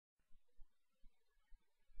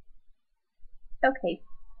Okay,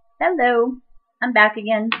 hello, I'm back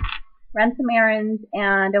again. Run some errands,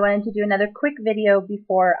 and I wanted to do another quick video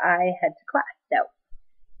before I head to class. So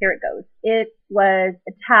here it goes. It was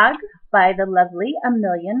a tag by the lovely A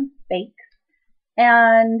Million Bakes,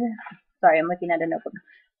 and sorry, I'm looking at a notebook.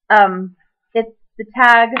 It's the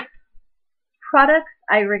tag products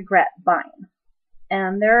I regret buying,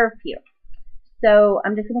 and there are a few. So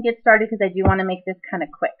I'm just going to get started because I do want to make this kind of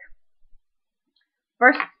quick.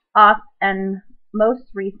 First off, and most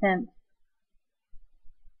recent,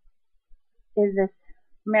 is this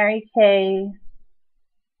Mary Kay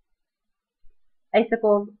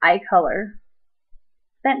Icicles Eye Color.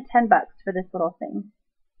 Spent $10 for this little thing.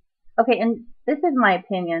 Okay, and this is my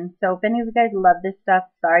opinion, so if any of you guys love this stuff,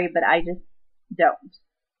 sorry, but I just don't.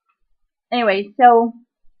 Anyway, so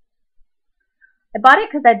I bought it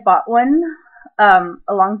because I bought one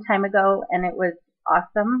a long time ago, and it was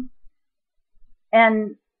awesome.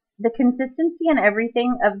 And the consistency and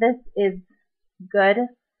everything of this is good.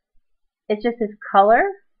 It's just this color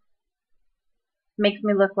makes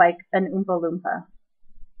me look like an Oompa Loompa.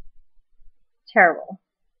 Terrible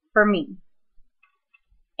for me.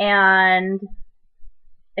 And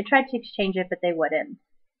I tried to exchange it, but they wouldn't.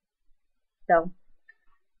 So,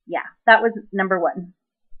 yeah, that was number one.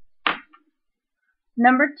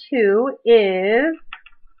 Number two is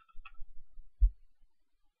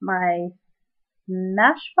my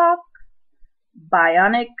Smashbox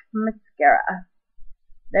Bionic Mascara.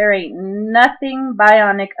 There ain't nothing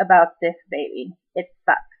bionic about this baby. It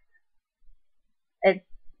sucks.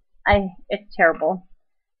 It's terrible.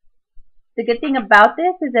 The good thing about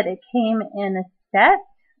this is that it came in a set,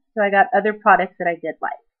 so I got other products that I did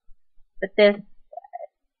like. But this,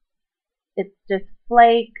 it's just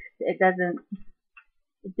flakes. It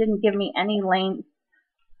didn't give me any length.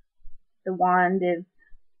 The wand is,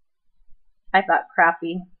 I thought,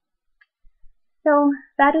 crappy. So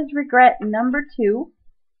that is regret number two.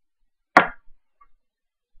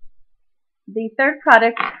 The third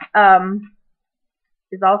product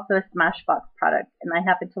is also a Smashbox product, and I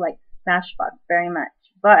happen to like Smashbox very much.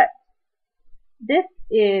 But this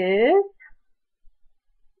is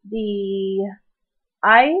the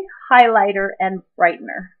eye highlighter and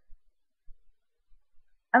brightener.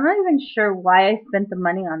 I'm not even sure why I spent the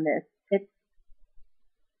money on this. It's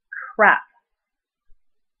crap.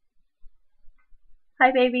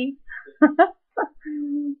 Hi, baby.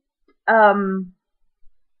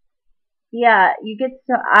 Yeah,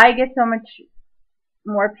 I get so much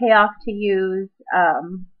more payoff to use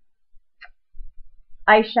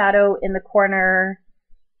eyeshadow in the corner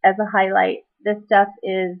as a highlight. This stuff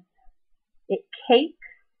it cakes,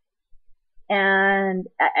 and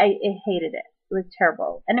I hated it. It was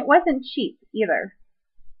terrible, and it wasn't cheap either.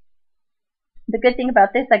 The good thing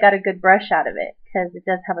about this, I got a good brush out of it because it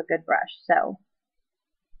does have a good brush, so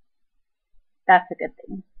that's a good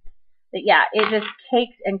thing. But yeah, it just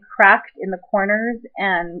caked and cracked in the corners,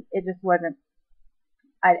 and it just wasn't,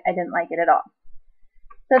 I didn't like it at all.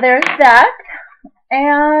 So there's that.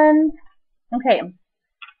 And, okay,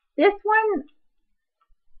 this one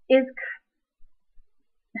is,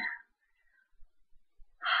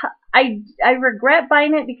 I regret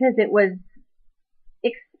buying it because it was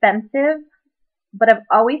expensive, but I've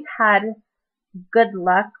always had good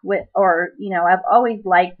luck with, or, I've always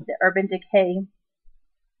liked the Urban Decay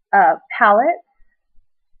palette,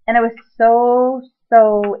 and I was so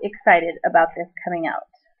excited about this coming out.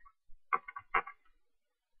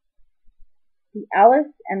 The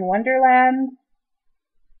Alice in Wonderland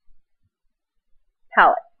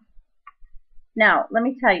palette. Now, let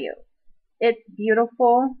me tell you, it's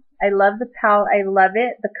beautiful. I love the palette. I love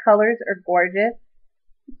it. The colors are gorgeous.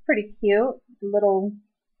 It's pretty cute. The little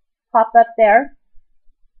pop up there.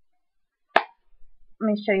 Let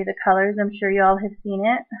me show you the colors. I'm sure you all have seen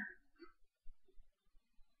it.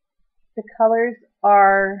 The colors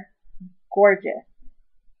are gorgeous.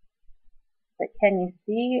 But can you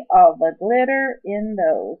see all the glitter in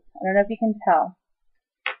those? I don't know if you can tell.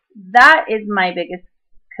 That is my biggest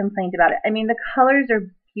complaint about it. I mean, the colors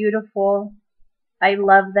are beautiful. I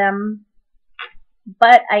love them.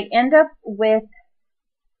 But I end up with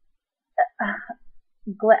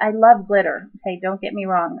I love glitter. Okay, don't get me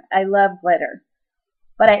wrong. I love glitter.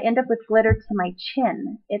 But I end up with glitter to my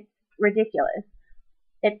chin. It's ridiculous.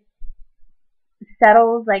 It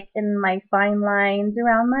settles like in my fine lines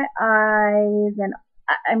around my eyes, and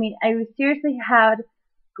I mean, I seriously had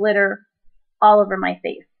glitter all over my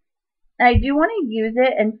face. And I do want to use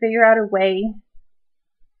it and figure out a way.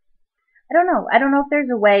 I don't know if there's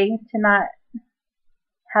a way to not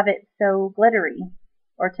have it so glittery,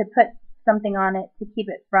 or to put something on it to keep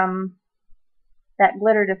it from that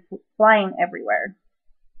glitter just flying everywhere.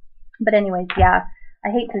 But anyways, yeah, I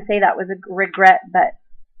hate to say that was a regret, but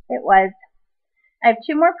it was. I have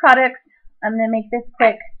 2 more products. I'm going to make this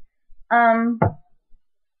quick.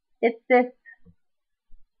 It's this,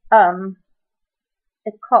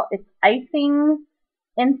 it's icing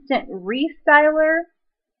instant restyler,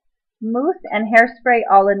 mousse, and hairspray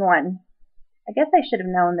all in one. I guess I should have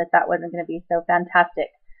known that that wasn't going to be so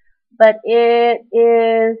fantastic. But it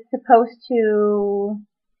is supposed to,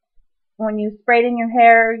 when you spray it in your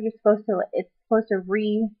hair, it's supposed to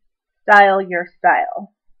restyle your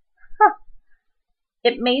style. Huh.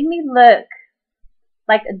 It made me look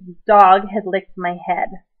like a dog had licked my head.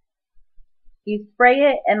 You spray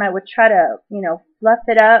it, and I would try to, fluff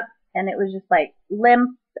it up, and it was just like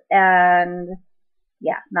limp and,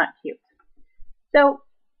 yeah, not cute. So,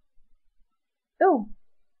 oh,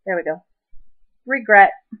 there we go.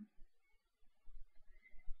 Regret.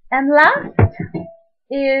 And last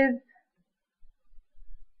is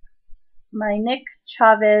my Nick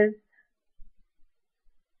Chavez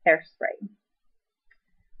hairspray.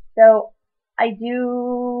 So I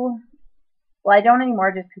don't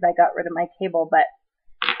anymore just because I got rid of my cable, but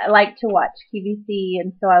I like to watch QVC,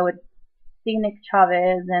 and so I would see Nick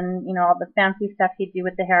Chavez and, all the fancy stuff he'd do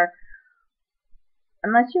with the hair.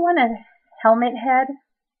 Unless you want a helmet head,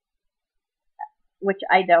 which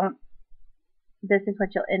I don't, this is what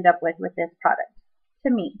you'll end up with this product.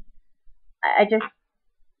 To me,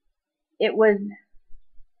 it was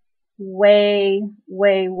way,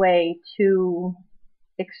 way, way too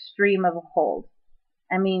extreme of a hold.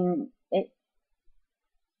 I mean, it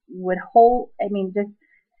would hold, just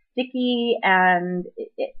sticky, and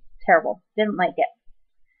it's terrible. Didn't like it.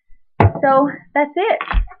 So that's it.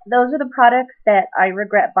 Those are the products that I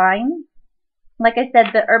regret buying. Like I said,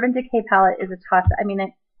 the Urban Decay palette is a toss.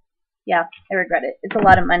 Yeah, I regret it. It's a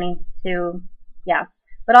lot of money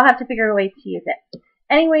but I'll have to figure a way to use it.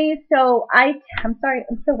 Anyways, so I'm sorry,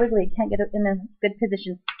 I'm so wiggly. I can't get it in a good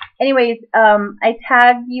position. Anyways, I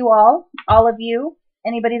tagged you all of you,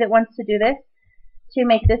 anybody that wants to do this, to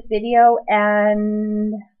make this video,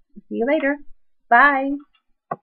 and see you later. Bye.